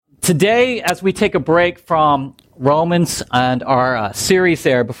Today, as we take a break from Romans and our series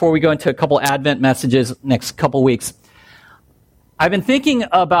there, before we go into a couple Advent messages next couple weeks, I've been thinking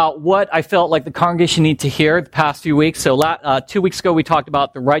about what I felt like the congregation needed to hear the past few weeks. So 2 weeks ago, we talked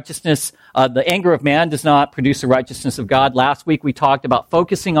about the righteousness, the anger of man does not produce the righteousness of God. Last week, we talked about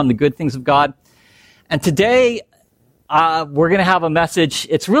focusing on the good things of God. And today, we're going to have a message.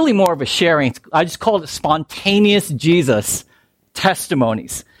 It's really more of a sharing. I just called it Spontaneous Jesus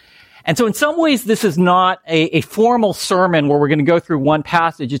Testimonies. And so in some ways, this is not a formal sermon where we're going to go through one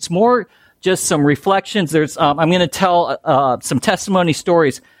passage. It's more just some reflections. I'm going to tell some testimony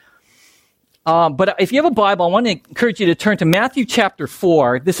stories. But if you have a Bible, I want to encourage you to turn to Matthew chapter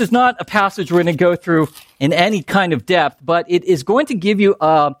 4. This is not a passage we're going to go through in any kind of depth, but it is going to give you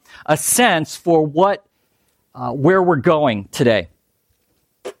a sense for where we're going today.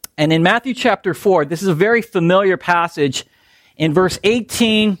 And in Matthew chapter 4, this is a very familiar passage in verse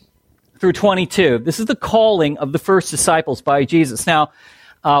 18 through 22. This is the calling of the first disciples by Jesus. Now,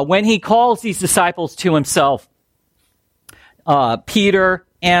 when he calls these disciples to himself, Peter,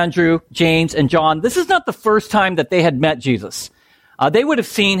 Andrew, James, and John, this is not the first time that they had met Jesus. They would have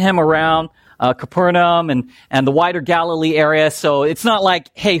seen him around Capernaum and the wider Galilee area, so it's not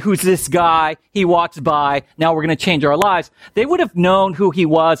like, hey, who's this guy? He walks by, now we're going to change our lives. They would have known who he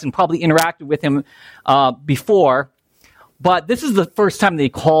was and probably interacted with him before, but this is the first time that he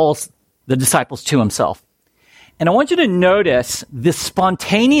calls the disciples to himself. And I want you to notice the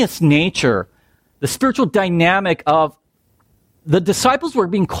spontaneous nature, the spiritual dynamic of the disciples were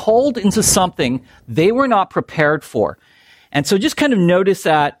being called into something they were not prepared for. And so just kind of notice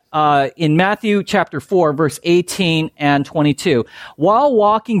that in Matthew chapter 4, verse 18 and 22. While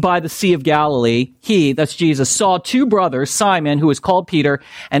walking by the Sea of Galilee, he, that's Jesus, saw two brothers, Simon, who was called Peter,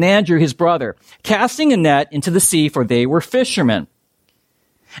 and Andrew, his brother, casting a net into the sea, for they were fishermen.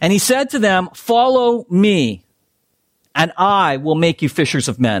 And he said to them, "Follow me, and I will make you fishers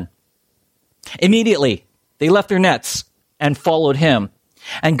of men." Immediately, they left their nets and followed him.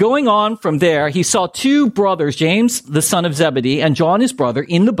 And going on from there, he saw two brothers, James, the son of Zebedee, and John, his brother,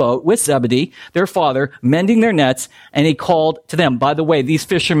 in the boat with Zebedee, their father, mending their nets, and he called to them. By the way, these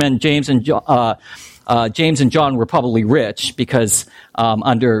fishermen, James and John, were probably rich because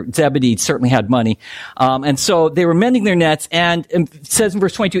under Zebedee certainly had money. And so they were mending their nets, and it says in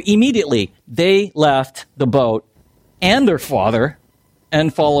verse 22, immediately they left the boat and their father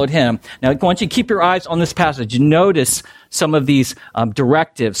and followed him. Now, I want you to keep your eyes on this passage. Notice some of these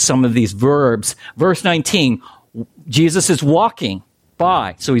directives, some of these verbs. Verse 19, Jesus is walking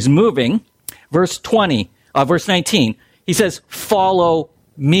by, so he's moving. Verse 19, he says, "Follow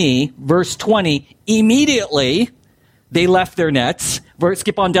me." Verse 20, immediately they left their nets.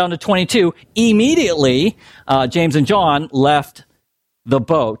 Skip on down to 22. Immediately, James and John left the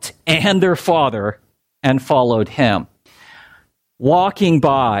boat and their father and followed him. Walking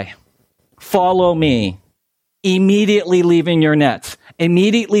by, follow me, immediately leaving your nets,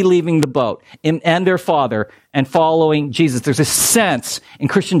 immediately leaving the boat and their father and following Jesus. There's a sense in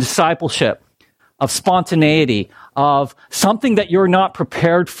Christian discipleship of spontaneity, of something that you're not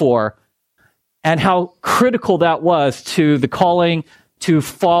prepared for, and how critical that was to the calling to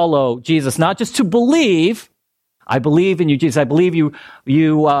follow Jesus, not just to believe. I believe in you, Jesus. I believe you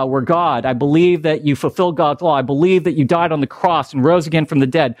were God. I believe that you fulfilled God's law. I believe that you died on the cross and rose again from the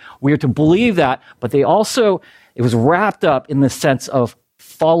dead. We are to believe that, but it was wrapped up in the sense of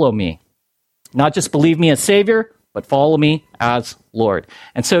follow me. Not just believe me as Savior, but follow me as Lord.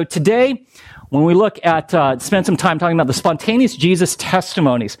 And so today, when we look at, spend some time talking about the spontaneous Jesus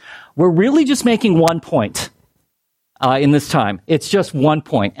testimonies, we're really just making one point in this time. It's just one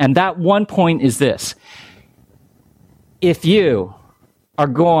point. And that one point is this. If you are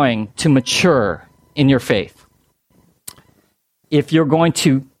going to mature in your faith, if you're going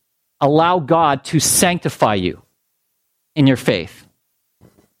to allow God to sanctify you in your faith,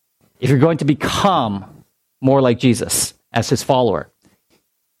 if you're going to become more like Jesus as his follower,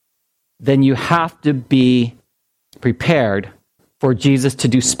 then you have to be prepared for Jesus to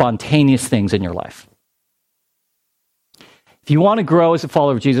do spontaneous things in your life. If you want to grow as a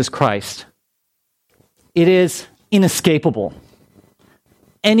follower of Jesus Christ, it is inescapable.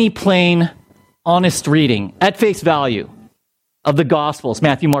 Any plain, honest reading at face value of the Gospels,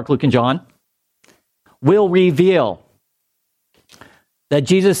 Matthew, Mark, Luke, and John, will reveal that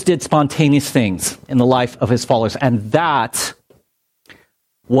Jesus did spontaneous things in the life of his followers, and that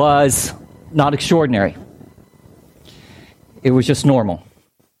was not extraordinary. It was just normal.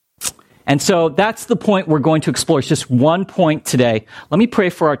 And so that's the point we're going to explore. It's just one point today. Let me pray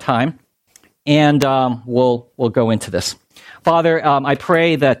for our time, and we'll go into this. Father, I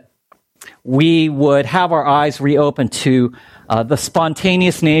pray that we would have our eyes reopened to the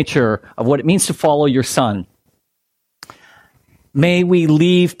spontaneous nature of what it means to follow your Son. May we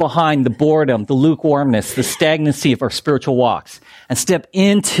leave behind the boredom, the lukewarmness, the stagnancy of our spiritual walks and step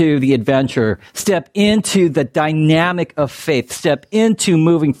into the adventure, step into the dynamic of faith, step into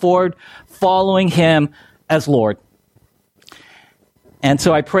moving forward, following Him as Lord. And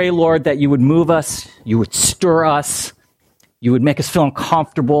so I pray, Lord, that you would move us, you would stir us, you would make us feel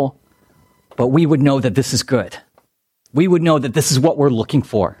uncomfortable, but we would know that this is good. We would know that this is what we're looking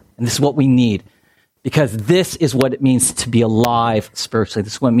for, and this is what we need, because this is what it means to be alive spiritually.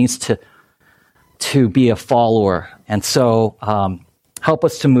 This is what it means to be a follower. And so help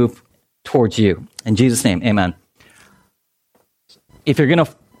us to move towards you. In Jesus' name, amen. If you're going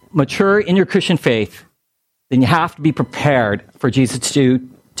to mature in your Christian faith, then you have to be prepared for Jesus to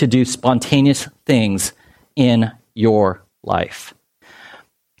do spontaneous things in your life.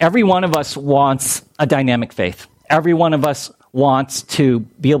 Every one of us wants a dynamic faith. Every one of us wants to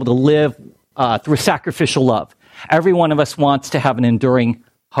be able to live through sacrificial love. Every one of us wants to have an enduring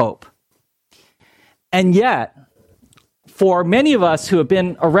hope. And yet, for many of us who have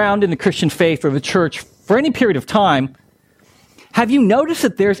been around in the Christian faith or the church for any period of time, have you noticed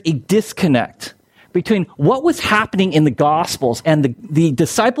that there's a disconnect between what was happening in the Gospels and the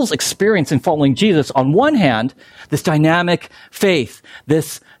disciples' experience in following Jesus on one hand, this dynamic faith,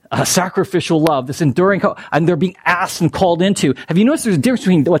 this sacrificial love, this enduring hope, and they're being asked and called into. Have you noticed there's a difference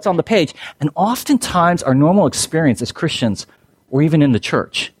between what's on the page and oftentimes our normal experience as Christians or even in the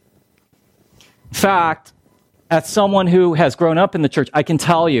church? In fact, as someone who has grown up in the church, I can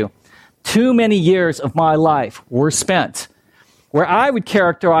tell you, too many years of my life were spent where I would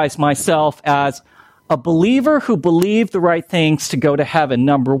characterize myself as a believer who believed the right things to go to heaven,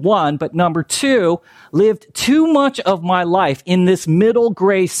 number one, but number two, lived too much of my life in this middle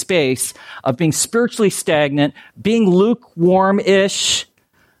gray space of being spiritually stagnant, being lukewarm-ish,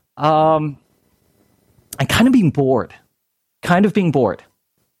 and kind of being bored. I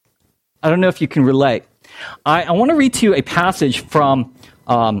don't know if you can relate. I want to read to you a passage from...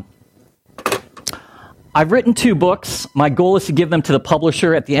 I've written 2 books. My goal is to give them to the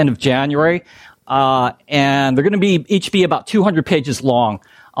publisher at the end of January. And they're going to each be about 200 pages long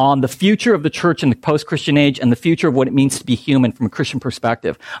on the future of the church in the post-Christian age and the future of what it means to be human from a Christian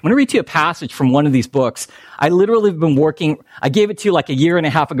perspective. I'm going to read to you a passage from one of these books. I literally have been working, I gave it to you like a year and a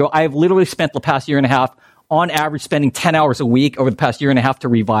half ago. I have literally spent the past year and a half on average spending 10 hours a week over the past year and a half to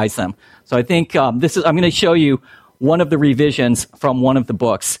revise them. So I think I'm going to show you one of the revisions from one of the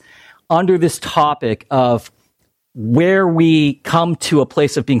books under this topic of where we come to a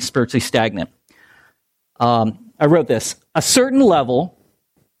place of being spiritually stagnant. I wrote this: a certain level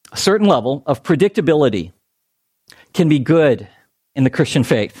of predictability can be good in the Christian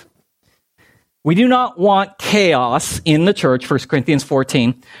faith. We do not want chaos in the church, 1 Corinthians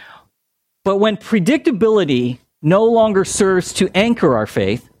 14, but when predictability no longer serves to anchor our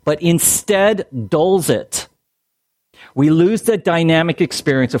faith, but instead dulls it, we lose the dynamic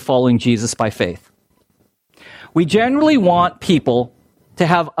experience of following Jesus by faith. We generally want people to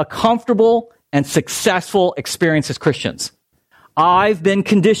have a comfortable and successful experience as Christians. I've been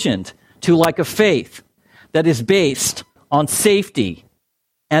conditioned to like a faith that is based on safety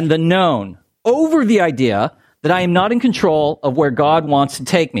and the known over the idea that I am not in control of where God wants to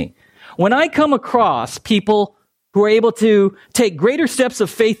take me. When I come across people who are able to take greater steps of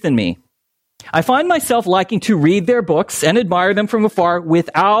faith than me, I find myself liking to read their books and admire them from afar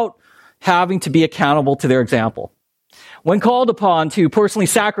without having to be accountable to their example. When called upon to personally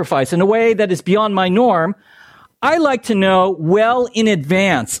sacrifice in a way that is beyond my norm, I like to know well in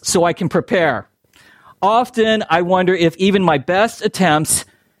advance so I can prepare. Often, I wonder if even my best attempts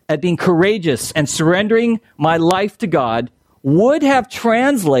at being courageous and surrendering my life to God would have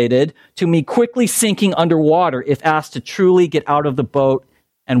translated to me quickly sinking underwater if asked to truly get out of the boat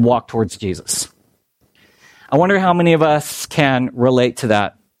and walk towards Jesus. I wonder how many of us can relate to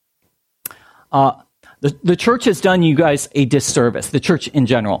that. The church has done you guys a disservice, the church in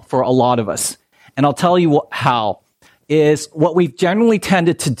general, for a lot of us. And I'll tell you how. Is what we've generally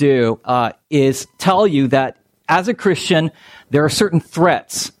tended to do is tell you that as a Christian, there are certain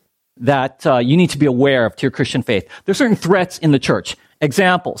threats that you need to be aware of to your Christian faith. There are certain threats in the church.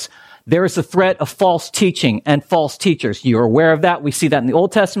 Examples. There is the threat of false teaching and false teachers. You're aware of that. We see that in the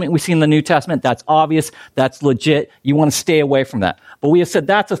Old Testament. We see in the New Testament. That's obvious. That's legit. You want to stay away from that. But we have said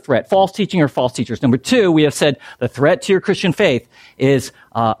that's a threat. False teaching or false teachers. Number 2, we have said the threat to your Christian faith is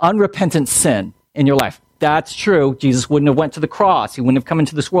unrepentant sin in your life. That's true. Jesus wouldn't have went to the cross. He wouldn't have come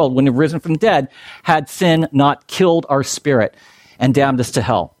into this world, wouldn't have risen from the dead had sin not killed our spirit and damned us to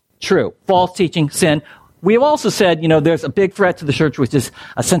hell. True. False teaching, sin. We have also said, there's a big threat to the church, which is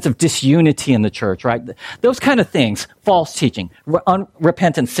a sense of disunity in the church, right? Those kind of things, false teaching,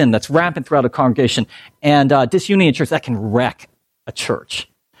 unrepentant sin that's rampant throughout a congregation, and disunity in church, that can wreck a church.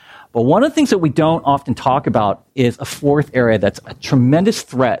 But one of the things that we don't often talk about is a fourth area that's a tremendous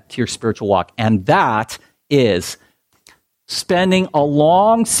threat to your spiritual walk, and that is spending a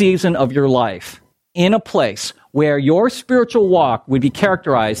long season of your life in a place where your spiritual walk would be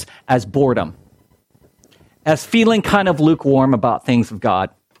characterized as boredom, as feeling kind of lukewarm about things of God.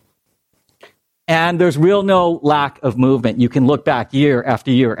 And there's no lack of movement. You can look back year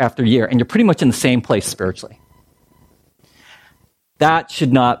after year after year, and you're pretty much in the same place spiritually. That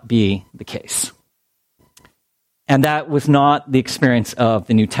should not be the case. And that was not the experience of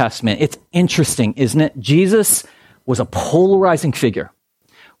the New Testament. It's interesting, isn't it? Jesus was a polarizing figure.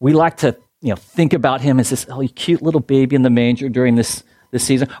 We like to think about him as this cute little baby in the manger during this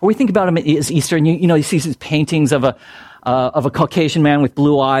season. Or we think about him as Easter, and you see these paintings of a Caucasian man with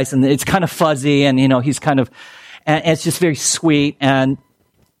blue eyes, and it's kind of fuzzy, and he's kind of, and it's just very sweet.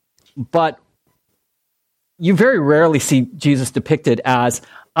 But you very rarely see Jesus depicted as,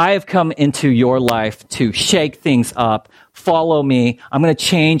 I have come into your life to shake things up. Follow me. I'm going to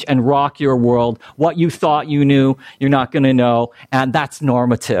change and rock your world. What you thought you knew, you're not going to know, and that's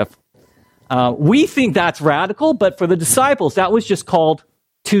normative. We think that's radical, but for the disciples, that was just called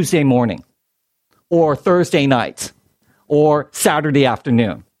Tuesday morning, or Thursday night, or Saturday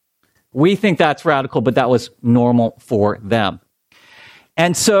afternoon. We think that's radical, but that was normal for them.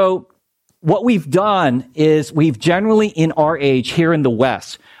 And so what we've done is we've generally, in our age here in the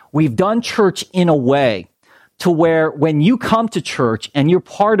West, we've done church in a way to where when you come to church and you're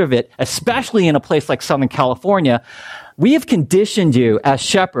part of it, especially in a place like Southern California, we have conditioned you as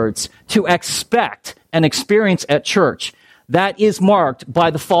shepherds to expect an experience at church that is marked by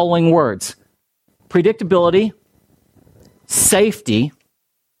the following words: predictability, safety,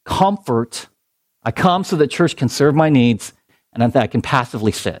 comfort. I come so that church can serve my needs and that I can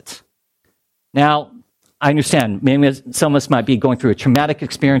passively sit. Now, I understand maybe some of us might be going through a traumatic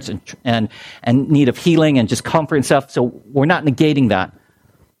experience and need of healing and just comfort and stuff, so we're not negating that.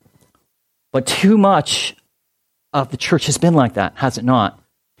 But too much of the church has been like that, has it not?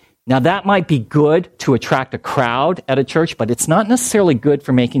 Now, that might be good to attract a crowd at a church, but it's not necessarily good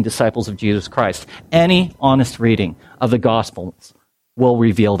for making disciples of Jesus Christ. Any honest reading of the Gospels will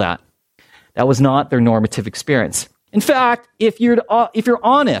reveal that. That was not their normative experience. In fact, if you're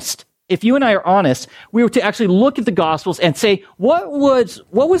honest, if you and I are honest, we were to actually look at the Gospels and say, what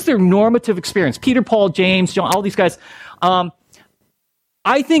was their normative experience? Peter, Paul, James, John, all these guys.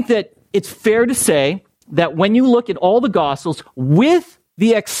 I think that it's fair to say that when you look at all the Gospels, with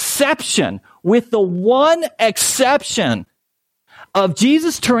the one exception of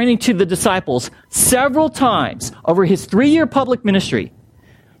Jesus turning to the disciples several times over his 3-year public ministry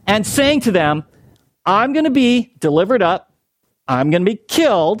and saying to them, I'm going to be delivered up, I'm going to be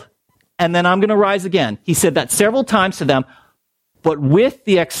killed, and then I'm going to rise again. He said that several times to them, but with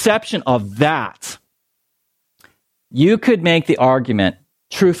the exception of that, you could make the argument,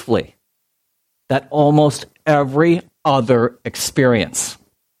 truthfully, that almost every other experience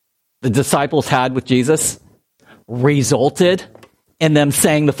the disciples had with Jesus resulted in them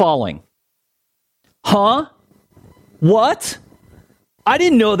saying the following: Huh? What? I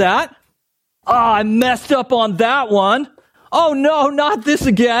didn't know that. I messed up on that one. Oh no, not this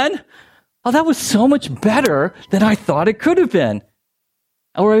again. Oh, that was so much better than I thought it could have been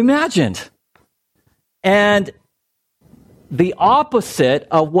or imagined. And the opposite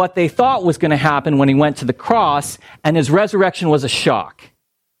of what they thought was going to happen when he went to the cross, and his resurrection was a shock.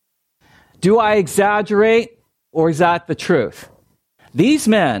 Do I exaggerate, or is that the truth? These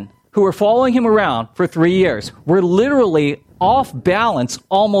men who were following him around for 3 years were literally off balance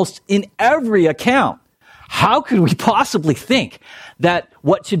almost in every account. How could we possibly think that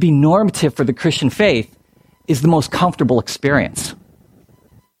what should be normative for the Christian faith is the most comfortable experience?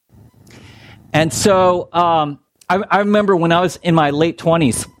 And so I remember when I was in my late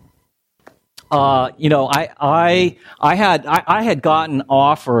 20s, I had gotten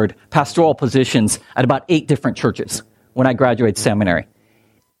offered pastoral positions at about 8 different churches when I graduated seminary.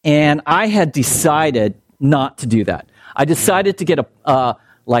 And I had decided not to do that. I decided to get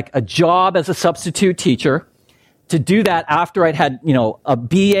a job as a substitute teacher, to do that after I'd had, a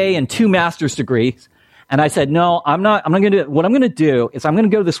BA and 2 master's degrees. And I said, no, I'm not going to do it. What I'm going to do is I'm going to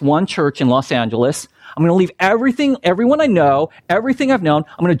go to this one church in Los Angeles. I'm going to leave everyone I know, everything I've known.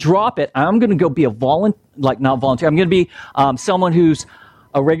 I'm going to drop it. I'm going to go be not volunteer. I'm going to be someone who's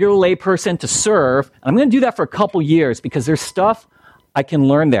a regular lay person to serve. And I'm going to do that for a couple years because there's stuff I can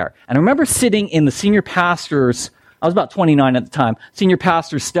learn there. And I remember sitting in the senior pastor's, I was about 29 at the time, senior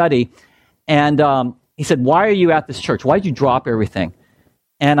pastor's study, and he said, why are you at this church? Why did you drop everything?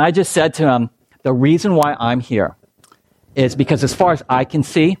 And I just said to him, the reason why I'm here is because as far as I can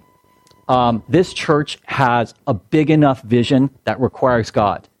see, this church has a big enough vision that requires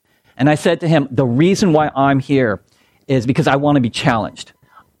God. And I said to him, the reason why I'm here is because I want to be challenged.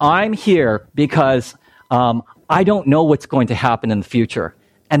 I'm here because I don't know what's going to happen in the future,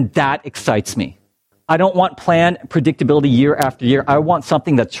 and that excites me. I don't want planned predictability year after year. I want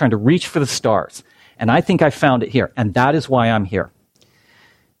something that's trying to reach for the stars, and I think I found it here, and that is why I'm here.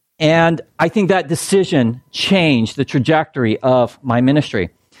 And I think that decision changed the trajectory of my ministry.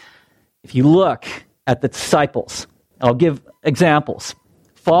 If you look at the disciples, I'll give examples.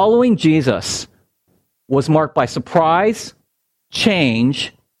 Following Jesus was marked by surprise,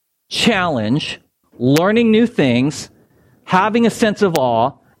 change, challenge, learning new things, having a sense of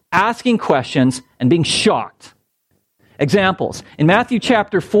awe, asking questions, and being shocked. Examples. In Matthew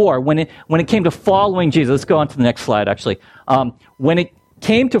chapter 4, when it came to following Jesus, let's go on to the next slide, actually. When it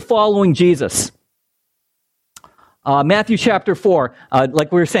came to following Jesus, Matthew chapter 4,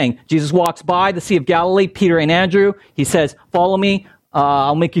 like we were saying, Jesus walks by the Sea of Galilee, Peter and Andrew. He says, follow me,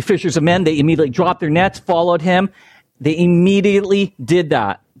 I'll make you fishers of men. They immediately dropped their nets, followed him. They immediately did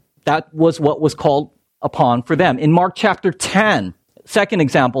that. That was what was called upon for them. In Mark chapter 10, second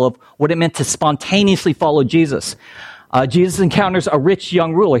example of what it meant to spontaneously follow Jesus. Jesus encounters a rich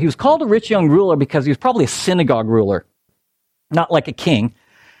young ruler. He was called a rich young ruler because he was probably a synagogue ruler, not like a king.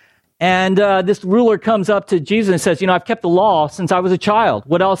 And this ruler comes up to Jesus and says, I've kept the law since I was a child.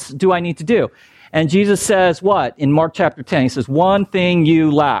 What else do I need to do? And Jesus says what? In Mark chapter 10, he says, one thing you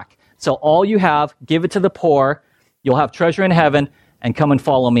lack. So all you have, give it to the poor. You'll have treasure in heaven, and come and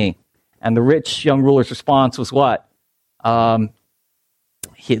follow me. And the rich young ruler's response was what?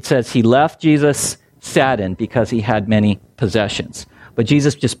 It says he left Jesus saddened because he had many possessions. But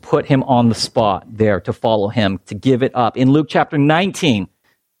Jesus just put him on the spot there to follow him, to give it up. In Luke chapter 19,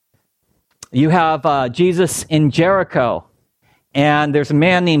 you have Jesus in Jericho, and there's a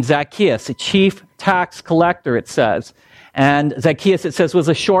man named Zacchaeus, a chief tax collector, it says. And Zacchaeus, it says, was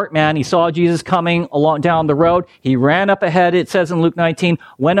a short man. He saw Jesus coming along down the road. He ran up ahead, it says in Luke 19,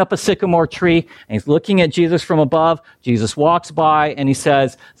 went up a sycamore tree, and he's looking at Jesus from above. Jesus walks by, and he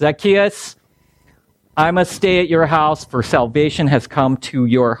says, Zacchaeus, I must stay at your house, for salvation has come to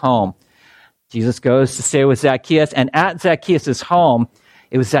your home. Jesus goes to stay with Zacchaeus, and at Zacchaeus' home,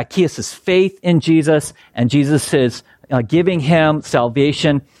 it was Zacchaeus' faith in Jesus, and Jesus is giving him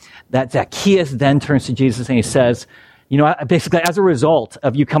salvation, that Zacchaeus then turns to Jesus and he says, basically, as a result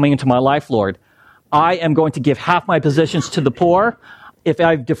of you coming into my life, Lord, I am going to give half my possessions to the poor. If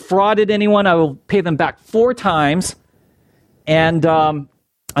I've defrauded anyone, I will pay them back 4 times. And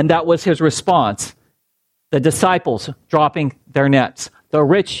that was his response. The disciples dropping their nets. The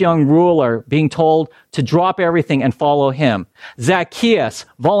rich young ruler being told to drop everything and follow him. Zacchaeus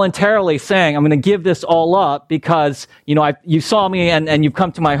voluntarily saying, I'm going to give this all up because, you saw me and you've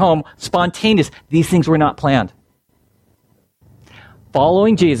come to my home. Spontaneous. These things were not planned.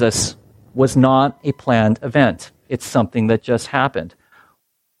 Following Jesus was not a planned event. It's something that just happened.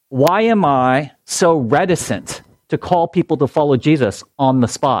 Why am I so reticent to call people to follow Jesus on the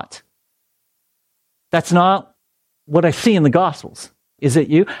spot? That's not what I see in the Gospels. Is it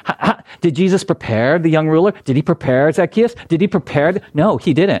you? Did Jesus prepare the young ruler? Did he prepare Zacchaeus? Did he prepare? No,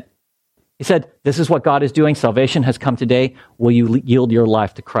 he didn't. He said, this is what God is doing. Salvation has come today. Will you yield your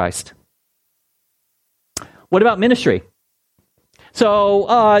life to Christ? What about ministry? So,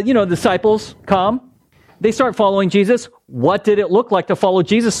 the disciples come. They start following Jesus. What did it look like to follow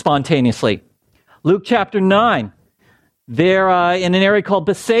Jesus spontaneously? Luke chapter 9. They're in an area called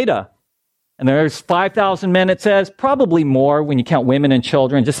Bethsaida. And there's 5,000 men, it says. Probably more when you count women and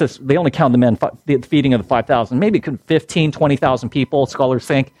children. Just as they only count the men, the feeding of the 5,000. Maybe 15, 20,000 people, scholars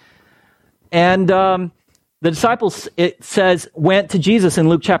think. And the disciples, it says, went to Jesus in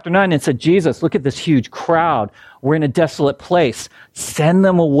Luke chapter 9 and said, Jesus, look at this huge crowd. We're in a desolate place. Send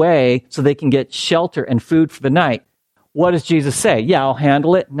them away so they can get shelter and food for the night. What does Jesus say? Yeah, I'll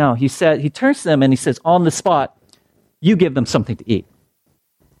handle it. No, he turns to them and he says, on the spot, you give them something to eat.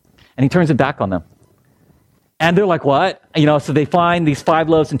 And he turns it back on them. And they're like, what? So they find these 5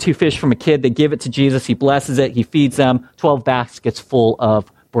 loaves and 2 fish from a kid. They give it to Jesus. He blesses it. He feeds them. 12 baskets full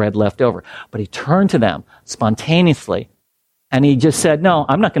of bread left over. But he turned to them spontaneously. And he just said, no,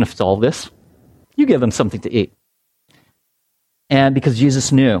 I'm not going to solve this. You give them something to eat. And because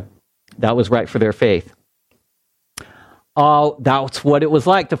Jesus knew that was right for their faith. That's what it was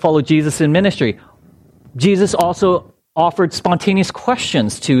like to follow Jesus in ministry. Jesus also offered spontaneous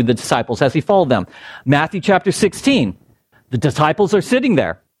questions to the disciples as he followed them. Matthew chapter 16, the disciples are sitting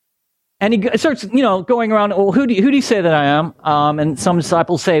there. And he starts, going around, well, who do you say that I am? And some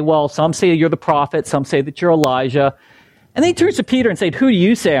disciples say, well, some say you're the prophet, some say that you're Elijah. And then he turns to Peter and says, who do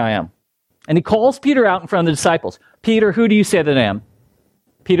you say I am? And he calls Peter out in front of the disciples. Peter, who do you say that I am?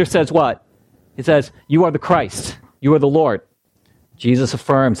 Peter says what? He says, you are the Christ. You are the Lord. Jesus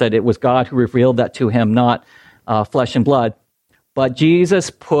affirms that it was God who revealed that to him, not flesh and blood. But Jesus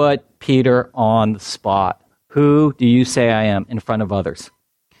put Peter on the spot. Who do you say I am in front of others?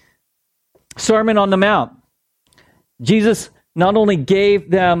 Sermon on the Mount. Jesus not only gave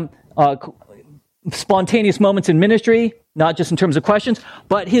them spontaneous moments in ministry, not just in terms of questions,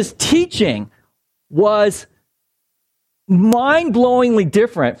 but his teaching was mind-blowingly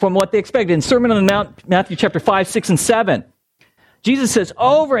different from what they expected. In Sermon on the Mount, Matthew chapter 5, 6, and 7, Jesus says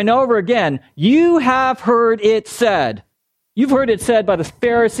over and over again, you have heard it said. You've heard it said by the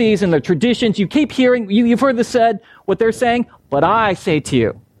Pharisees and their traditions. You keep hearing, you've heard this said, what they're saying, but I say to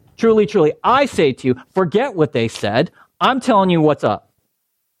you, truly, truly, I say to you, forget what they said. I'm telling you what's up.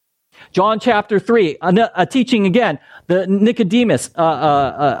 John chapter 3, a teaching again. The Nicodemus,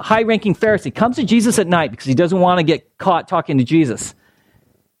 a high-ranking Pharisee, comes to Jesus at night because he doesn't want to get caught talking to Jesus.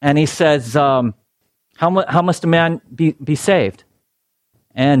 And he says, how must a man be saved?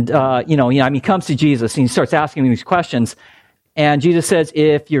 And, he comes to Jesus and he starts asking him these questions. And Jesus says,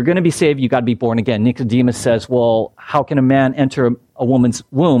 if you're going to be saved, you got to be born again. Nicodemus says, well, how can a man enter a woman's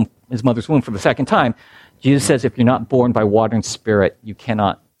womb, his mother's womb, for the second time? Jesus says, if you're not born by water and spirit, you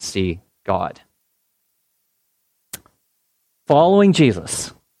cannot see God. Following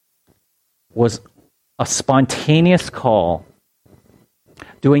Jesus was a spontaneous call.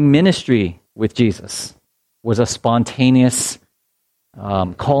 Doing ministry with Jesus was a spontaneous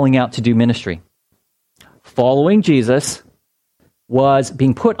calling out to do ministry. Following Jesus was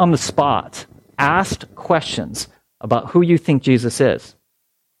being put on the spot, asked questions about who you think Jesus is.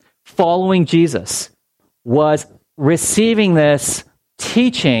 Following Jesus was receiving this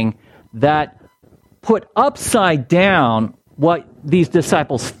teaching that put upside down what these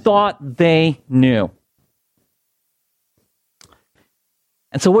disciples thought they knew.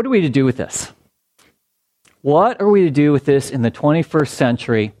 And so what are we to do with this? What are we to do with this in the 21st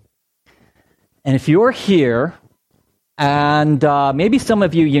century? And if you're here, and maybe some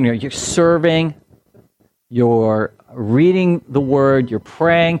of you, you're serving, you're reading the Word, you're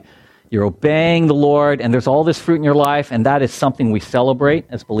praying, you're obeying the Lord, and there's all this fruit in your life, and that is something we celebrate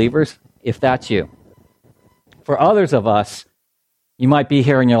as believers, if that's you. For others of us, you might be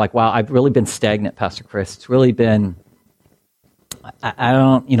here and you're like, wow, I've really been stagnant, Pastor Chris. It's really been,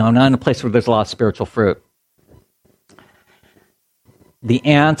 I'm not in a place where there's a lot of spiritual fruit. The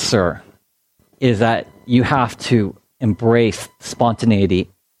answer is that you have to embrace the spontaneity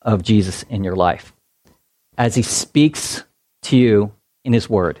of Jesus in your life. As he speaks to you in his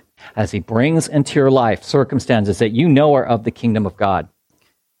word, as he brings into your life circumstances that you know are of the kingdom of God.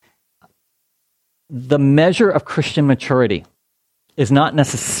 The measure of Christian maturity is not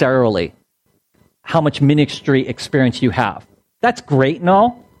necessarily how much ministry experience you have. That's great and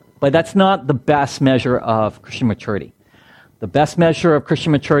all, but that's not the best measure of Christian maturity. The best measure of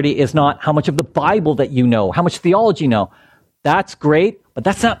Christian maturity is not how much of the Bible that you know, how much theology you know. That's great, but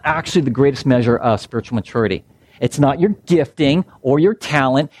that's not actually the greatest measure of spiritual maturity. It's not your gifting or your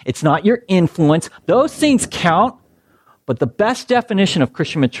talent. It's not your influence. Those things count, but the best definition of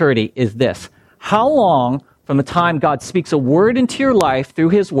Christian maturity is this. How long from the time God speaks a word into your life through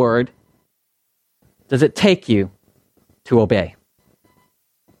his word does it take you to obey?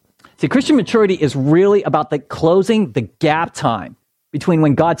 See, Christian maturity is really about closing the gap time between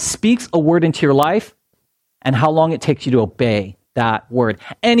when God speaks a word into your life and how long it takes you to obey that word.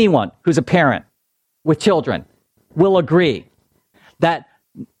 Anyone who's a parent with children will agree that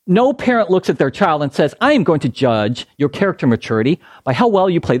no parent looks at their child and says, I am going to judge your character maturity by how well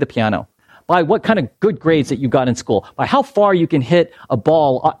you play the piano, by what kind of good grades that you got in school, by how far you can hit a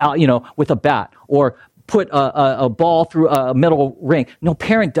ball with a bat, or put a ball through a metal ring. No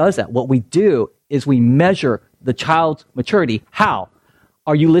parent does that. What we do is we measure the child's maturity. How?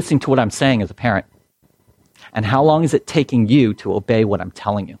 Are you listening to what I'm saying as a parent? And how long is it taking you to obey what I'm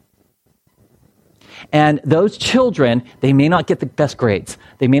telling you? And those children, they may not get the best grades.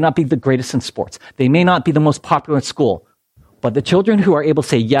 They may not be the greatest in sports. They may not be the most popular in school. But the children who are able to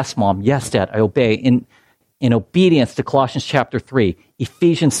say, yes, Mom, yes, Dad, I obey, in obedience to Colossians chapter 3,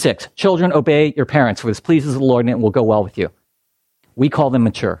 Ephesians 6, children, obey your parents, for this pleases the Lord and it will go well with you. We call them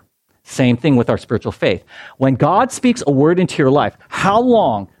mature. Same thing with our spiritual faith. When God speaks a word into your life, how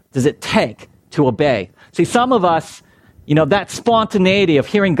long does it take to obey? See, some of us, that spontaneity of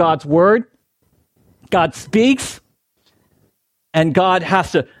hearing God's word. God speaks, and God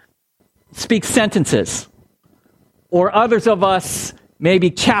has to speak sentences. Or others of us, maybe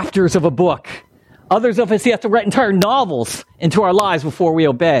chapters of a book. Others of us, He has to write entire novels into our lives before we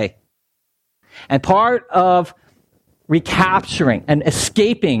obey. And part of recapturing and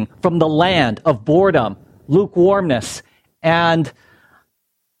escaping from the land of boredom, lukewarmness, and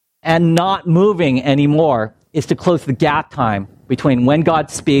not moving anymore is to close the gap time between when God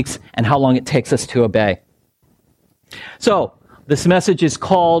speaks and how long it takes us to obey. So, this message is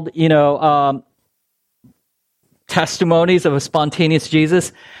called, Testimonies of a Spontaneous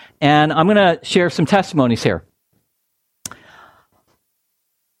Jesus, and I'm going to share some testimonies here.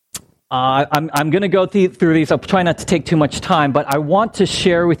 I'm going to go through these. I'll try not to take too much time, but I want to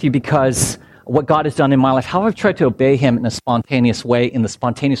share with you because what God has done in my life, how I've tried to obey Him in a spontaneous way, in the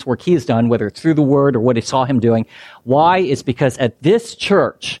spontaneous work He has done, whether it's through the Word or what I saw Him doing. Why? Is because at this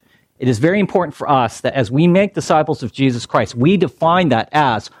church, it is very important for us that as we make disciples of Jesus Christ, we define that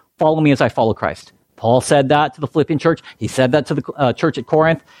as, follow me as I follow Christ. Paul said that to the Philippian church. He said that to the church at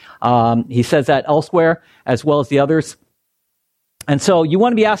Corinth. He says that elsewhere, as well as the others. And so you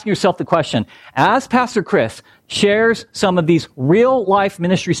want to be asking yourself the question, as Pastor Chris shares some of these real life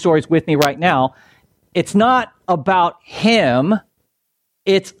ministry stories with me right now, it's not about him,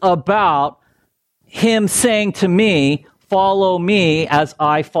 it's about him saying to me, follow me as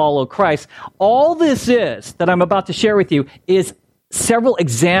I follow Christ. All this is that I'm about to share with you is several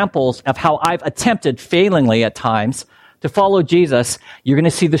examples of how I've attempted, failingly at times, to follow Jesus. You're going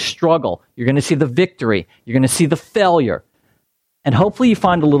to see the struggle. You're going to see the victory. You're going to see the failure. And hopefully you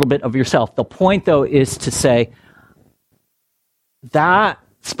find a little bit of yourself. The point, though, is to say that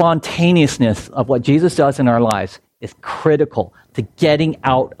spontaneousness of what Jesus does in our lives is critical to getting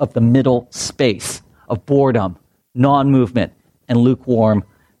out of the middle space of boredom, non-movement, and lukewarm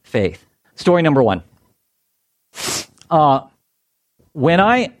faith. Story number one. When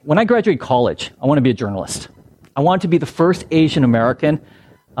I graduated college, I wanted to be a journalist. I wanted to be the first Asian American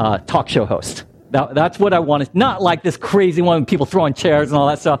talk show host. That's what I wanted. Not like this crazy one with people throwing chairs and all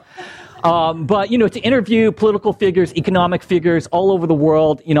that stuff. But, to interview political figures, economic figures all over the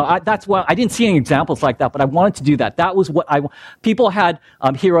world. That's why I didn't see any examples like that, but I wanted to do that. That was what people had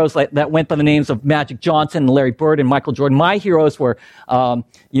heroes that went by the names of Magic Johnson and Larry Bird and Michael Jordan. My heroes were,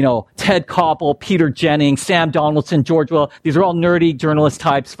 Ted Koppel, Peter Jennings, Sam Donaldson, George Will. These are all nerdy journalist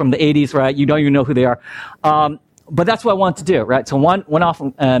types from the 80s, right? You don't even know who they are. But that's what I wanted to do, right? So went off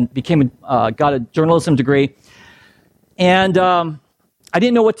and got a journalism degree. And I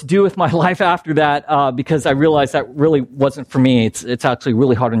didn't know what to do with my life after that because I realized that really wasn't for me. It's actually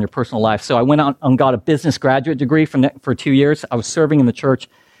really hard on your personal life. So I went out and got a business graduate degree for 2 years. I was serving in the church.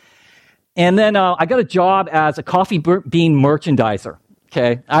 And then I got a job as a coffee bean merchandiser.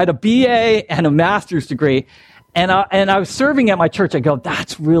 Okay, I had a BA and a master's degree. And I was serving at my church. I go,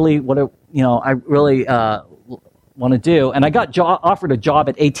 that's really what I really want to do. And I got offered a job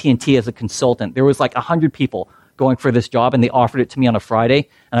at AT&T as a consultant. There was like 100 people going for this job, and they offered it to me on a Friday,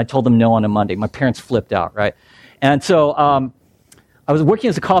 and I told them no on a Monday. My parents flipped out, right? And so I was working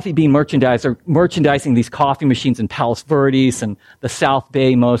as a coffee bean merchandiser, merchandising these coffee machines in Palos Verdes and the South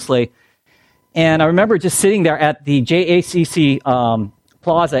Bay mostly. And I remember just sitting there at the JACC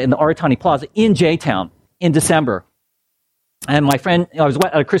Plaza in the Aratani Plaza in J-Town in December. And my friend, I was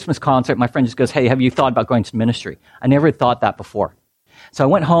at a Christmas concert. My friend just goes, hey, have you thought about going to ministry? I never had thought that before. So I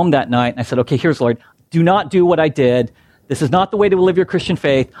went home that night and I said, okay, here's Lord. Do not do what I did. This is not the way to live your Christian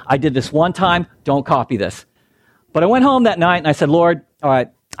faith. I did this one time. Don't copy this. But I went home that night and I said, Lord, all right,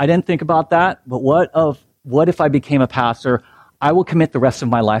 I didn't think about that, but what if I became a pastor? I will commit the rest of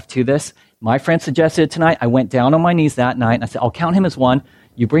my life to this. My friend suggested it tonight. I went down on my knees that night and I said, I'll count him as one.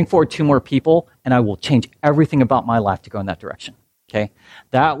 You bring forward 2 more people, and I will change everything about my life to go in that direction. Okay,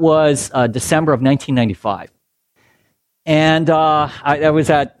 that was December of 1995, and I was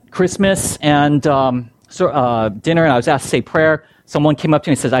at Christmas and dinner, and I was asked to say prayer. Someone came up to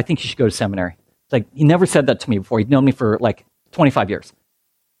me and says, "I think you should go to seminary." It's like he never said that to me before. He'd known me for like 25 years.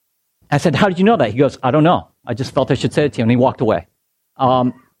 I said, "How did you know that?" He goes, "I don't know. I just felt I should say it to you," and he walked away.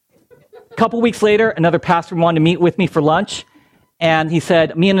 A couple weeks later, another pastor wanted to meet with me for lunch. And he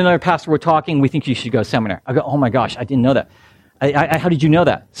said, me and another pastor were talking, we think you should go to seminary. I go, oh my gosh, I didn't know that. How did you know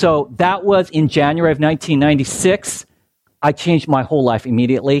that? So that was in January of 1996. I changed my whole life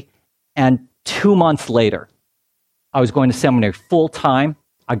immediately. And 2 months later, I was going to seminary full time.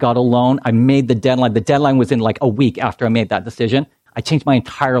 I got a loan. I made the deadline. The deadline was in like a week after I made that decision. I changed my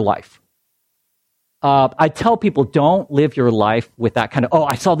entire life. I tell people, don't live your life with that kind of, oh,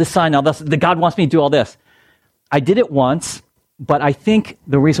 I saw this sign, now the God wants me to do all this. I did it once, but I think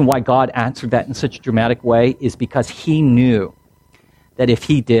the reason why God answered that in such a dramatic way is because he knew that if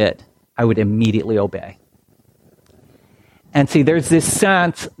he did, I would immediately obey. And see, there's this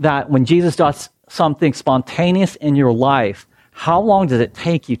sense that when Jesus does something spontaneous in your life, how long does it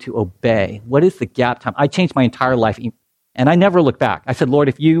take you to obey? What is the gap time? I changed my entire life, and I never looked back. I said, Lord,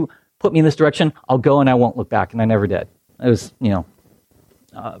 if you put me in this direction, I'll go and I won't look back, and I never did. It was,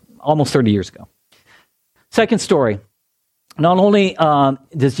 almost 30 years ago. Second story. Not only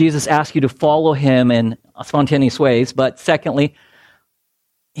does Jesus ask you to follow him in spontaneous ways, but secondly,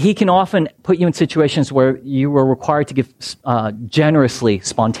 he can often put you in situations where you are required to give generously,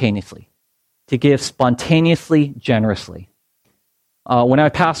 spontaneously. To give spontaneously, generously. When I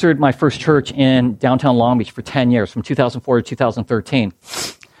pastored my first church in downtown Long Beach for 10 years, from 2004 to 2013,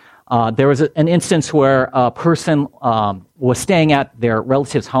 there was an instance where a person was staying at their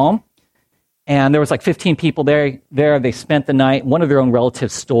relative's home, and there was like 15 people there. They spent the night. One of their own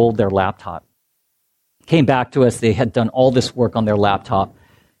relatives stole their laptop. Came back to us. They had done all this work on their laptop.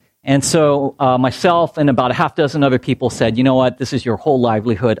 And so myself and about a half dozen other people said, you know what, this is your whole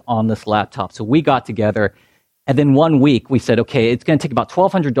livelihood on this laptop. So we got together, and then 1 week we said, okay, it's going to take about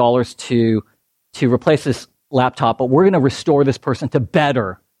 $1,200 to replace this laptop, but we're going to restore this person to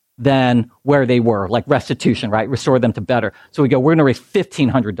better than where they were, like restitution, right? Restore them to better. So we go, we're going to raise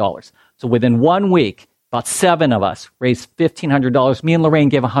 $1,500. So within 1 week, about 7 of us raised $1,500. Me and Lorraine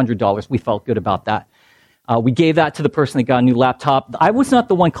gave $100. We felt good about that. We gave that to the person that got a new laptop. I was not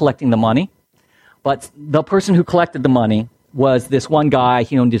the one collecting the money, but the person who collected the money was this one guy.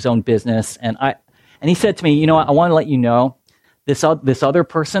 He owned his own business, and he said to me, you know what, I want to let you know, this other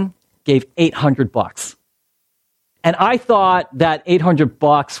person gave $800. And I thought that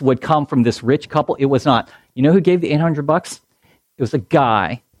 $800 would come from this rich couple. It was not. You know who gave the $800? It was a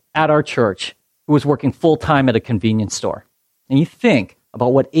guy at our church who was working full-time at a convenience store. And you think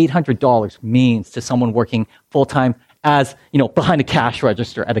about what $800 means to someone working full-time as, behind a cash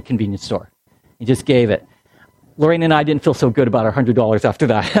register at a convenience store. He just gave it. Lorraine and I didn't feel so good about our $100 after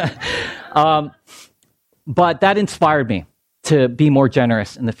that. But that inspired me to be more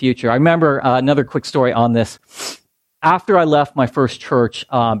generous in the future. I remember another quick story on this. After I left my first church,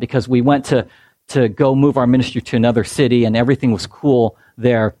 because we went to go move our ministry to another city and everything was cool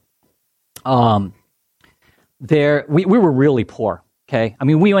there, we were really poor. Okay, I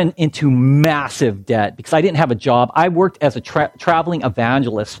mean, we went into massive debt because I didn't have a job. I worked as a traveling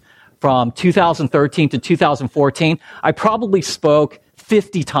evangelist from 2013 to 2014. I probably spoke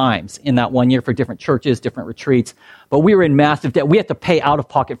 50 times in that 1 year for different churches, different retreats, but we were in massive debt. We had to pay out of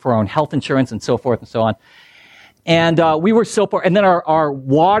pocket for our own health insurance and so forth and so on. And we were so poor. And then our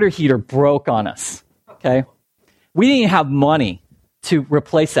water heater broke on us, okay? We didn't even have money to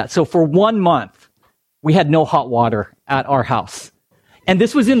replace that. So for 1 month, we had no hot water at our house. And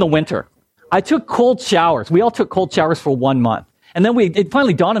this was in the winter. I took cold showers. We all took cold showers for 1 month. And then it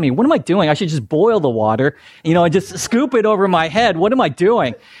finally dawned on me, what am I doing? I should just boil the water, and just scoop it over my head. What am I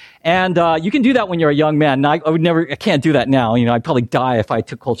doing? And you can do that when you're a young man. I can't do that now. I'd probably die if I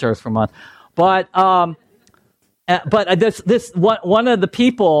took cold showers for a month. But this one of the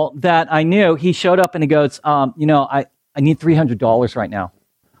people that I knew, he showed up and he goes, I need $300 right now.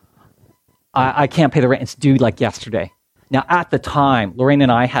 I can't pay the rent. It's due like yesterday. Now, at the time, Lorraine and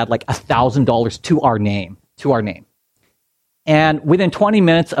I had like $1,000 to our name. And within 20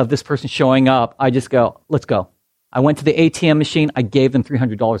 minutes of this person showing up, I just go, let's go. I went to the ATM machine. I gave them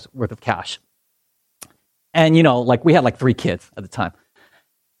 $300 worth of cash. And, we had like 3 kids at the time.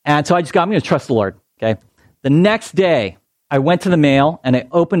 And so I'm going to trust the Lord, okay? The next day, I went to the mail and I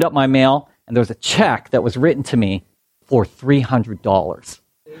opened up my mail and there was a check that was written to me for $300.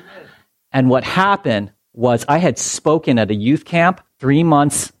 Amen. And what happened was I had spoken at a youth camp 3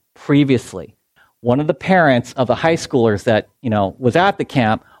 months previously. One of the parents of the high schoolers that, was at the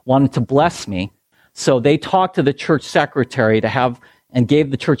camp wanted to bless me. So they talked to the church secretary and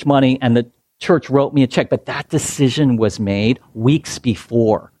gave the church money, and the church wrote me a check. But that decision was made weeks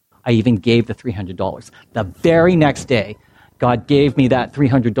before I even gave the $300. The very next day, God gave me that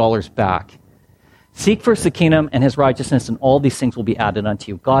 $300 back. Seek first the kingdom and his righteousness, and all these things will be added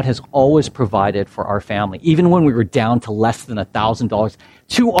unto you. God has always provided for our family, even when we were down to less than $1,000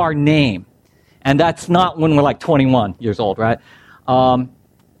 to our name. And that's not when we're like 21 years old, right?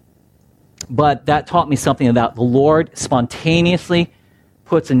 But that taught me something about the Lord spontaneously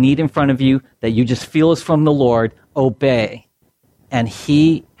puts a need in front of you that you just feel is from the Lord, obey. And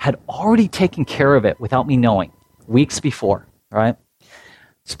he had already taken care of it without me knowing, weeks before, right?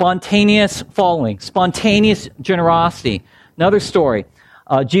 Spontaneous following, spontaneous generosity. Another story.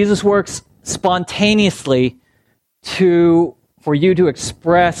 Jesus works spontaneously for you to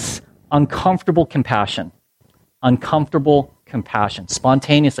express uncomfortable compassion. Uncomfortable compassion,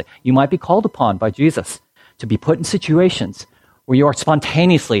 spontaneously. You might be called upon by Jesus to be put in situations where you are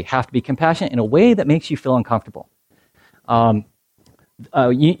spontaneously have to be compassionate in a way that makes you feel uncomfortable.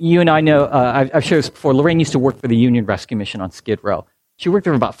 You and I know, I've shared this before, Lorraine used to work for the Union Rescue Mission on Skid Row. She worked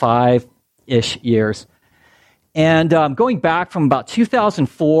there for about 5-ish years. And going back from about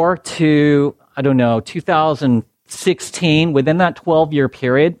 2004 to, 2016, within that 12-year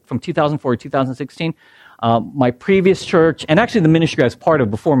period, from 2004 to 2016, my previous church, and actually the ministry I was part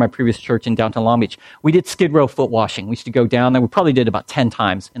of before my previous church in downtown Long Beach, we did Skid Row foot washing. We used to go down there. We probably did about 10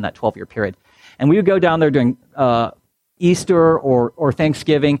 times in that 12-year period. And we would go down there during Easter or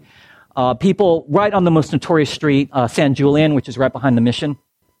Thanksgiving. People right on the most notorious street, San Julian, which is right behind the mission.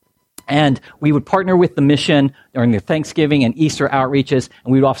 And we would partner with the mission during the Thanksgiving and Easter outreaches,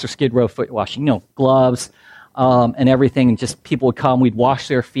 and we would offer Skid Row foot washing, gloves and everything, and just people would come. We'd wash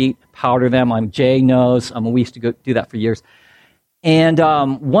their feet, powder them. Jay knows. We used to go do that for years. And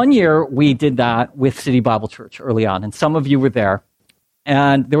one year we did that with City Bible Church early on, and some of you were there.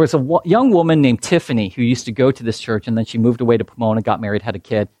 And there was a young woman named Tiffany who used to go to this church, and then she moved away to Pomona, got married, had a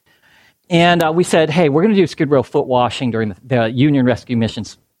kid. And we said, hey, we're going to do Skid Row foot washing during the Union Rescue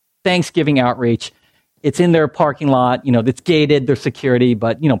Mission's Thanksgiving outreach. It's in their parking lot. It's gated, there's security,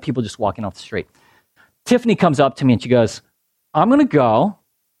 but, people just walking off the street. Tiffany comes up to me and she goes, I'm going to go,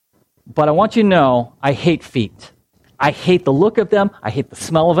 but I want you to know I hate feet. I hate the look of them. I hate the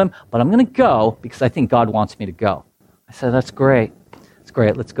smell of them, but I'm going to go because I think God wants me to go. I said, that's great. It's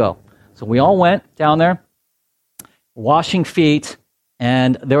great. Let's go. So we all went down there, washing feet,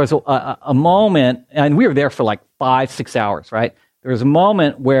 and there was a moment, and we were there for like 5-6 hours, right? There was a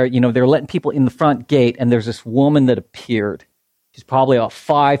moment where, they were letting people in the front gate, and there's this woman that appeared. She's probably about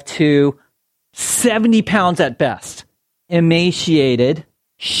 5'2", 70 pounds at best, emaciated,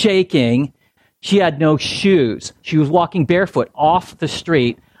 shaking. She had no shoes. She was walking barefoot off the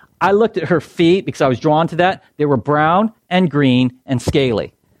street. I looked at her feet because I was drawn to that. They were brown and green and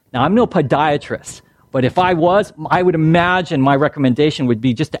scaly. Now, I'm no podiatrist, but if I was, I would imagine my recommendation would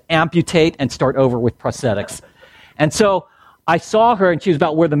be just to amputate and start over with prosthetics. And so I saw her, and she was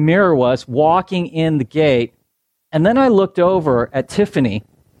about where the mirror was, walking in the gate. And then I looked over at Tiffany,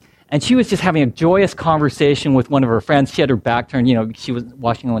 and she was just having a joyous conversation with one of her friends. She had her back turned, she was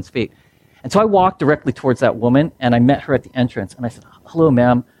washing no one's feet. And so I walked directly towards that woman, and I met her at the entrance. And I said, hello,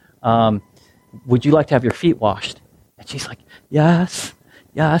 ma'am. Would you like to have your feet washed? And she's like, yes,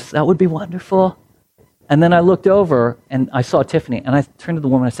 that would be wonderful. And then I looked over, and I saw Tiffany, and I turned to the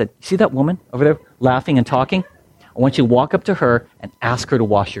woman, and I said, you see that woman over there laughing and talking? I want you to walk up to her and ask her to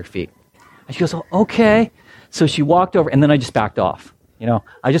wash your feet. And she goes, oh, okay. So she walked over, and then I just backed off.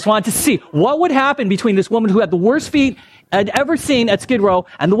 I just wanted to see what would happen between this woman who had the worst feet I'd ever seen at Skid Row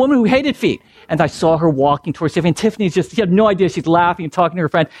and the woman who hated feet. And I saw her walking towards Tiffany, and Tiffany's she had no idea. She's laughing and talking to her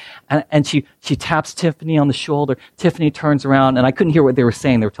friend. And she taps Tiffany on the shoulder. Tiffany turns around, and I couldn't hear what they were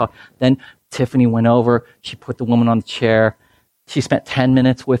saying. They were talking. Then Tiffany went over. She put the woman on the chair. She spent 10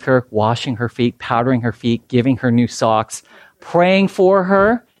 minutes with her, washing her feet, powdering her feet, giving her new socks, praying for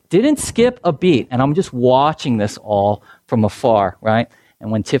her. Didn't skip a beat. And I'm just watching this all from afar, right? And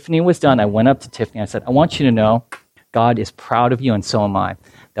when Tiffany was done, I went up to Tiffany. I said, I want you to know God is proud of you, and so am I.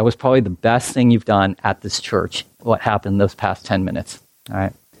 That was probably the best thing you've done at this church, what happened those past 10 minutes. All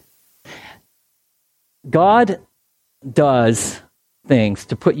right. God does things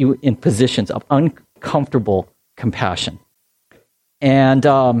to put you in positions of uncomfortable compassion. And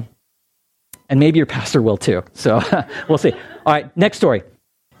maybe your pastor will too. So we'll see. All right, next story.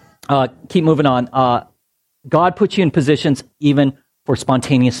 Keep moving on. God puts you in positions even for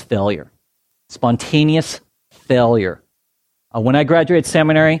spontaneous failure. Spontaneous failure. When I graduated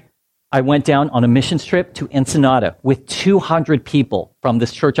seminary, I went down on a missions trip to Ensenada with 200 people from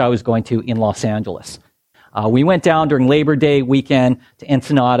this church I was going to in Los Angeles. We went down during Labor Day weekend to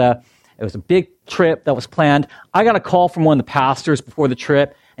Ensenada. It was a big trip that was planned. I got a call from one of the pastors before the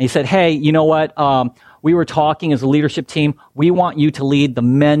trip, and he said, hey, you know what? We were talking as a leadership team. We want you to lead the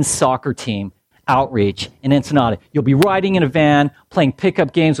men's soccer team outreach in Ensenada. You'll be riding in a van, playing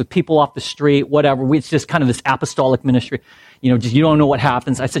pickup games with people off the street, whatever. It's just kind of this apostolic ministry. Just you don't know what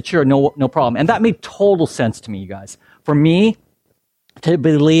happens. I said, sure, no problem. And that made total sense to me, you guys. For me to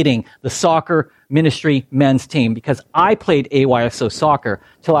be leading the soccer ministry men's team, because I played AYSO soccer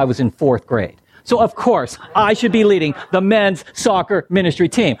till I was in 4th grade. So, of course, I should be leading the men's soccer ministry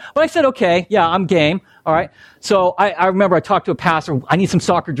team. But I said, okay, yeah, I'm game. All right. So I remember I talked to a pastor. I need some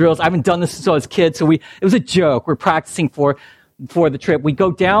soccer drills. I haven't done this since I was a kid. So it was a joke. We're practicing for the trip. We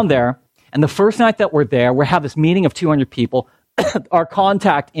go down there, And the first night that we're there, we have this meeting of 200 people. Our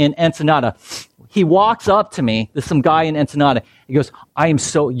contact in Ensenada, he walks up to me, there's some guy in Ensenada. He goes,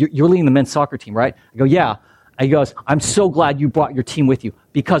 you're leading the men's soccer team, right? I go, yeah. And he goes, I'm so glad you brought your team with you,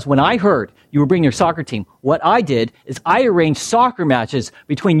 because when I heard you were bringing your soccer team, what I did is I arranged soccer matches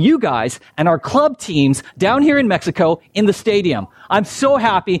between you guys and our club teams down here in Mexico in the stadium. I'm so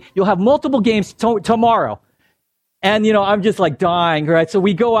happy. You'll have multiple games tomorrow. And, I'm just like dying, right? So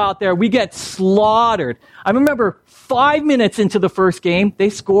we go out there, we get slaughtered. I remember 5 minutes into the first game, they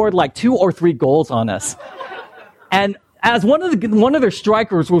scored like 2 or 3 goals on us. And as one of their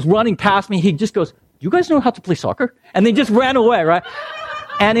strikers was running past me, he just goes, you guys know how to play soccer? And they just ran away, right?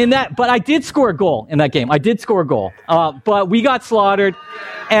 And but I did score a goal in that game. I did score a goal. But we got slaughtered.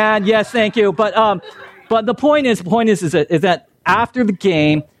 And yes, thank you. But the point is that after the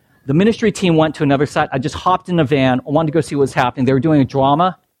game, the ministry team went to another site. I just hopped in a van. I wanted to go see what was happening. They were doing a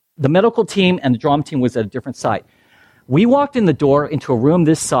drama. The medical team and the drama team was at a different site. We walked in the door into a room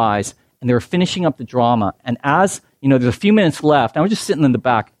this size, and they were finishing up the drama. And as, there's a few minutes left, I was just sitting in the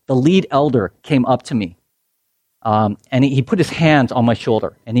back. The lead elder came up to me, and he put his hands on my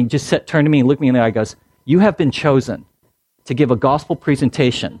shoulder, and he just turned to me and looked me in the eye and goes, you have been chosen to give a gospel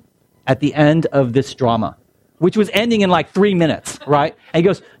presentation at the end of this drama, which was ending in like 3 minutes, right? And he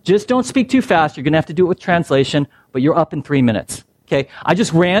goes, just don't speak too fast. You're going to have to do it with translation, but you're up in 3 minutes, okay? I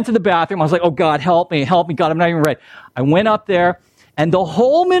just ran to the bathroom. I was like, oh, God, help me, God, I'm not even ready. I went up there, and the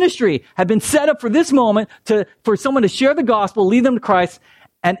whole ministry had been set up for this moment for someone to share the gospel, lead them to Christ.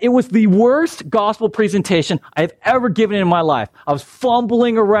 And it was the worst gospel presentation I've ever given in my life. I was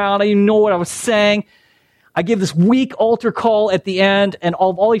fumbling around. I didn't know what I was saying. I gave this weak altar call at the end, and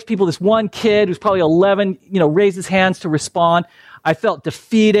all these people, this one kid who's probably 11, raised his hands to respond. I felt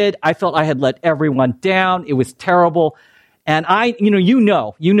defeated. I felt I had let everyone down. It was terrible. And you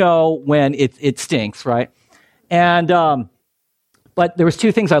know when it stinks, right? And, but there was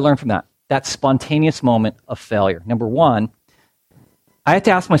 2 things I learned from that spontaneous moment of failure. Number one, I had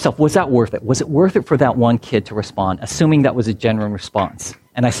to ask myself, was that worth it? Was it worth it for that one kid to respond, assuming that was a genuine response?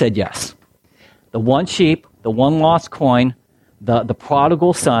 And I said yes. The one sheep, the one lost coin, the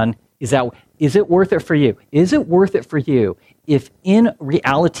prodigal son, is it worth it for you? Is it worth it for you if in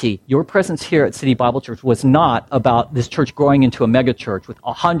reality your presence here at City Bible Church was not about this church growing into a mega church with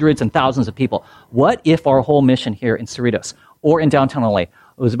hundreds and thousands of people? What if our whole mission here in Cerritos or in downtown LA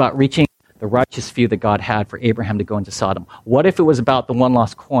was about reaching the righteous few that God had for Abraham to go into Sodom? What if it was about the one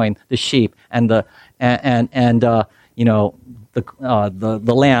lost coin, the sheep, and the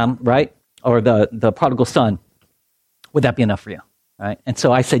lamb, right? Or the prodigal son? Would that be enough for you? Right? And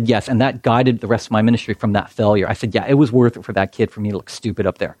so I said yes, and that guided the rest of my ministry from that failure. I said, yeah, it was worth it for that kid for me to look stupid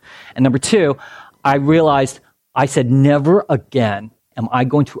up there. And number 2, I realized, I said, never again am I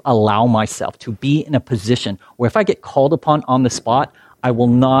going to allow myself to be in a position where if I get called upon on the spot, I will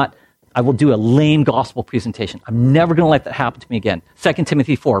do a lame gospel presentation. I'm never going to let that happen to me again. 2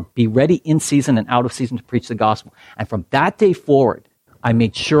 Timothy 4, be ready in season and out of season to preach the gospel. And from that day forward, I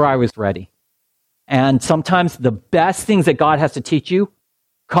made sure I was ready. And sometimes the best things that God has to teach you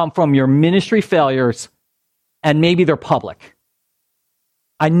come from your ministry failures, and maybe they're public.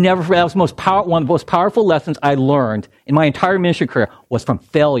 That was one of the most powerful lessons I learned in my entire ministry career was from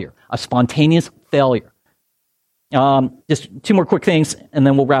failure, a spontaneous failure. Just 2 more quick things, and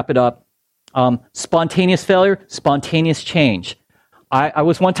then we'll wrap it up. Spontaneous failure, spontaneous change. I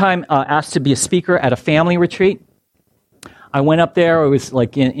was one time asked to be a speaker at a family retreat. I went up there. It was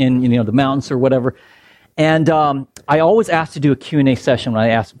like in the mountains or whatever. And I always asked to do a Q&A session when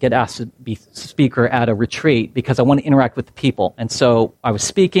I get asked to be speaker at a retreat because I want to interact with the people. And so I was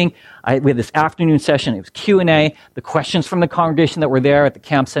speaking. We had this afternoon session. It was Q&A. The questions from the congregation that were there at the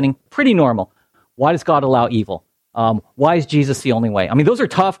camp setting, pretty normal. Why does God allow evil? Why is Jesus the only way? I mean, those are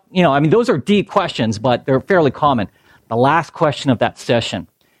tough. Those are deep questions, but they're fairly common. The last question of that session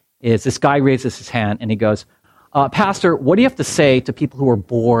is this guy raises his hand and he goes, Pastor, what do you have to say to people who are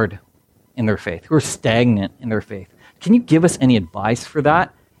bored in their faith, who are stagnant in their faith? Can you give us any advice for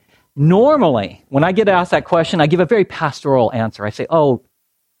that? Normally, when I get asked that question, I give a very pastoral answer. I say,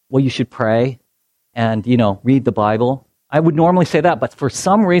 you should pray and, read the Bible. I would normally say that, but for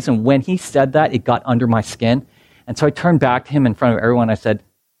some reason, when he said that, it got under my skin. And so I turned back to him in front of everyone. I said,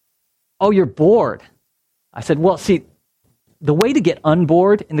 you're bored. I said, well, see, the way to get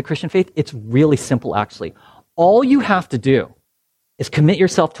unbored in the Christian faith, it's really simple, actually. All you have to do is commit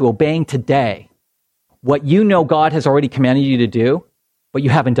yourself to obeying today what you know God has already commanded you to do, but you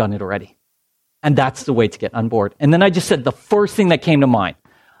haven't done it already. And that's the way to get unbored. And then I just said the first thing that came to mind.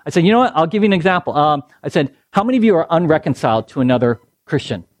 I said, you know what? I'll give you an example. I said, how many of you are unreconciled to another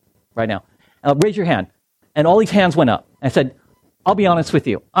Christian? right now. Raise your hand. And all these hands went up. I said, I'll be honest with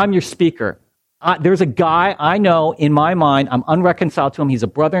you. I'm your speaker. There's a guy I know in my mind. I'm unreconciled to him. He's a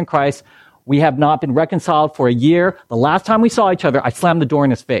brother in Christ. We have not been reconciled for a year. The last time we saw each other, I slammed the door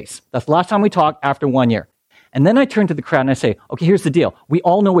in his face. That's the last time we talked after 1 year. And then I turn to the crowd and I say, okay, here's the deal. We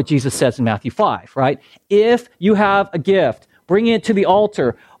all know what Jesus says in Matthew 5, right? If you have a gift, bring it to the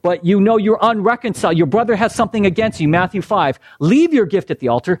altar, but you know you're unreconciled. Your brother has something against you, Matthew 5. Leave your gift at the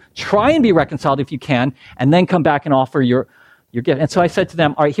altar. Try and be reconciled if you can, and then come back and offer your gift. And so I said to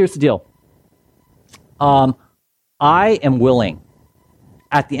them, all right, here's the deal. I am willing,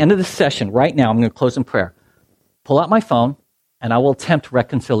 at the end of the session, right now, I'm going to close in prayer, pull out my phone, and I will attempt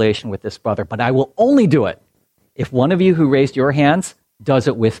reconciliation with this brother, but I will only do it if one of you who raised your hands does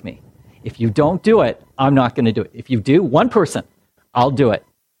it with me. If you don't do it, I'm not going to do it. If you do, one person, I'll do it.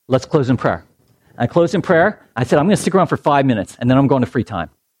 Let's close in prayer. I closed in prayer. I said, I'm going to stick around for 5 minutes, and then I'm going to free time.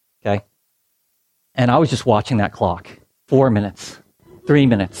 Okay? And I was just watching that clock. 4 minutes, 3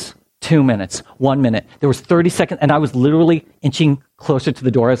 minutes, 2 minutes, 1 minute. There was 30 seconds, and I was literally inching closer to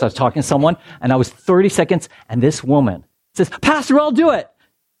the door as I was talking to someone, and I was 30 seconds, and this woman says, Pastor, I'll do it.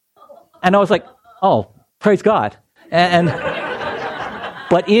 And I was like, oh, praise God.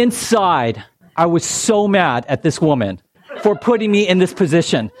 But inside, I was so mad at this woman for putting me in this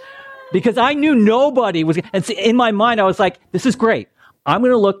position because I knew nobody was, and in my mind, I was like, this is great. I'm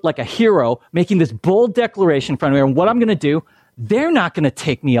going to look like a hero making this bold declaration in front of me, and what I'm going to do, they're not going to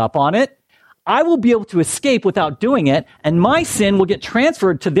take me up on it. I will be able to escape without doing it, and my sin will get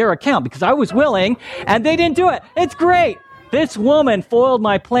transferred to their account because I was willing, and they didn't do it. It's great. This woman foiled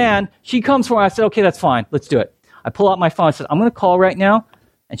my plan. She comes for me. I said, okay, that's fine. Let's do it. I pull out my phone. I said, I'm going to call right now.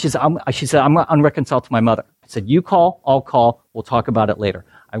 And she said, I'm unreconciled to my mother. I said, you call, I'll call. We'll talk about it later.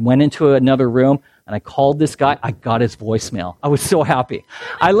 I went into another room, and I called this guy. I got his voicemail. I was so happy.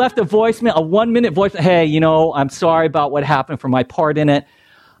 I left a voicemail, a 1-minute voicemail. Hey, I'm sorry about what happened for my part in it.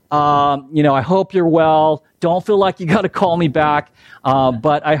 I hope you're well. Don't feel like you got to call me back.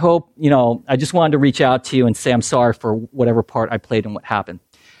 But I hope, I just wanted to reach out to you and say I'm sorry for whatever part I played in what happened.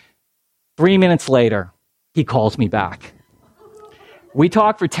 3 minutes later, he calls me back. We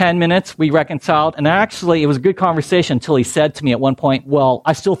talked for 10 minutes. We reconciled. And actually, it was a good conversation until he said to me at one point, well,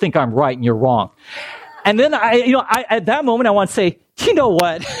 I still think I'm right and you're wrong. And then I at that moment, I want to say, you know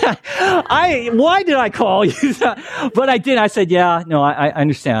what? Why did I call you? But I did. I said, yeah, no, I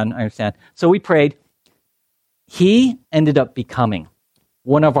understand. I understand. So we prayed. He ended up becoming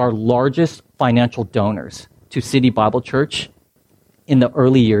one of our largest financial donors to City Bible Church in the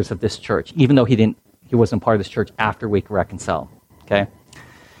early years of this church, even though he wasn't part of this church after we reconciled. Okay?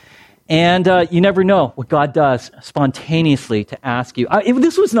 And you never know what God does spontaneously to ask you.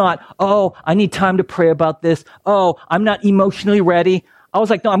 This was not, I need time to pray about this. I'm not emotionally ready. I was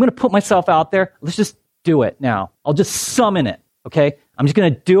like, no, I'm going to put myself out there. Let's just do it now. I'll just summon it, okay? I'm just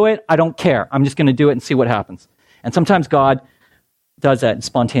going to do it. I don't care. I'm just going to do it and see what happens. And sometimes God does that in a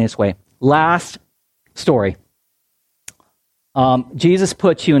spontaneous way. Last story. Jesus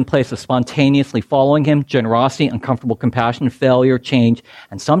puts you in place of spontaneously following him, generosity, uncomfortable compassion, failure, change,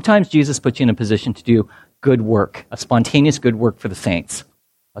 and sometimes Jesus puts you in a position to do good work, a spontaneous good work for the saints.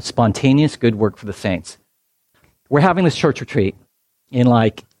 A spontaneous good work for the saints. We're having this church retreat in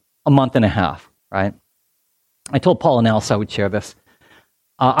like a month and a half, right? I told Paul and Alice I would share this.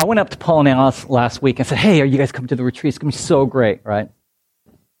 I went up to Paul and Alice last week and said, hey, are you guys coming to the retreat? It's going to be so great, right?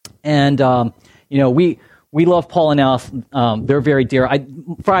 And, we love Paul and Alice. They're very dear.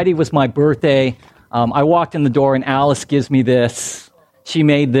 Friday was my birthday. I walked in the door, and Alice gives me this. She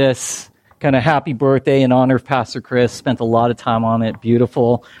made this kind of happy birthday in honor of Pastor Chris. Spent a lot of time on it.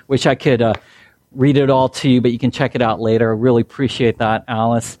 Beautiful. Wish I could read it all to you, but you can check it out later. I really appreciate that,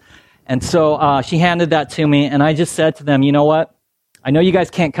 Alice. And so she handed that to me, and I just said to them, you know what? I know you guys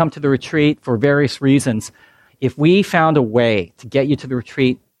can't come to the retreat for various reasons. If we found a way to get you to the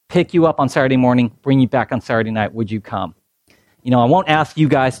retreat, pick you up on Saturday morning, bring you back on Saturday night, would you come? I won't ask you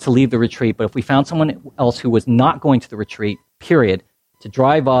guys to leave the retreat, but if we found someone else who was not going to the retreat, period, to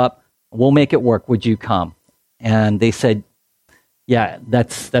drive up, we'll make it work, would you come? And they said, yeah,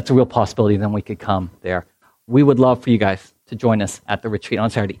 that's a real possibility, then we could come there. We would love for you guys to join us at the retreat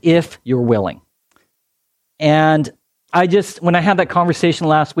on Saturday, if you're willing. And when I had that conversation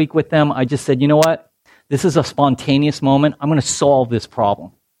last week with them, I just said, you know what? This is a spontaneous moment. I'm going to solve this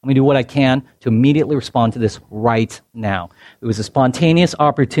problem. I'm going to do what I can to immediately respond to this right now. It was a spontaneous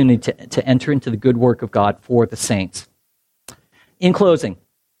opportunity to enter into the good work of God for the saints. In closing,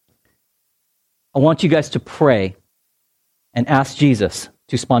 I want you guys to pray and ask Jesus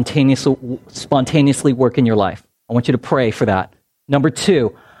to spontaneously work in your life. I want you to pray for that. Number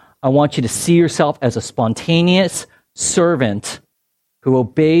 2, I want you to see yourself as a spontaneous servant who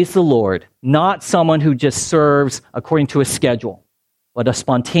obeys the Lord, not someone who just serves according to a schedule, but a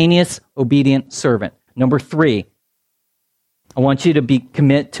spontaneous, obedient servant. Number 3, I want you to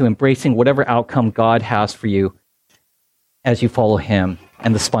commit to embracing whatever outcome God has for you as you follow him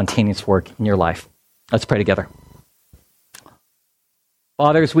and the spontaneous work in your life. Let's pray together.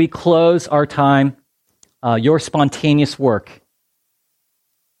 Father, as we close our time, your spontaneous work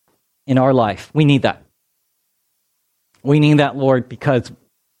in our life, we need that. We need that, Lord, because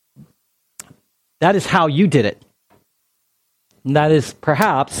that is how you did it. And that is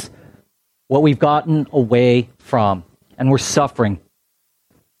perhaps what we've gotten away from. And we're suffering.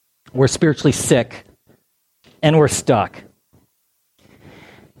 We're spiritually sick. And we're stuck.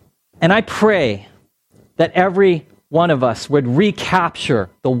 And I pray that every one of us would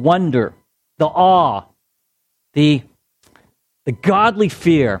recapture the wonder, the awe, the godly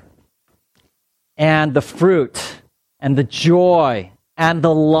fear, and the fruit, and the joy, and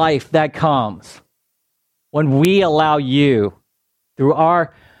the life that comes when we allow you, through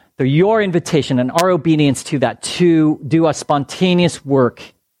your invitation and our obedience to that, to do a spontaneous work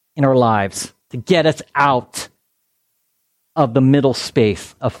in our lives, to get us out of the middle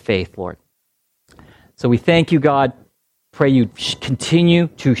space of faith, Lord. So we thank you, God. Pray you continue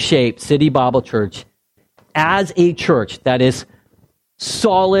to shape City Bible Church as a church that is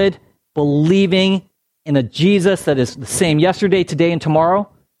solid, believing in a Jesus that is the same yesterday, today, and tomorrow,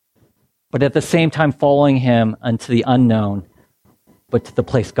 but at the same time following him unto the unknown, but to the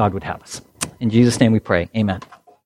place God would have us. In Jesus' name we pray. Amen.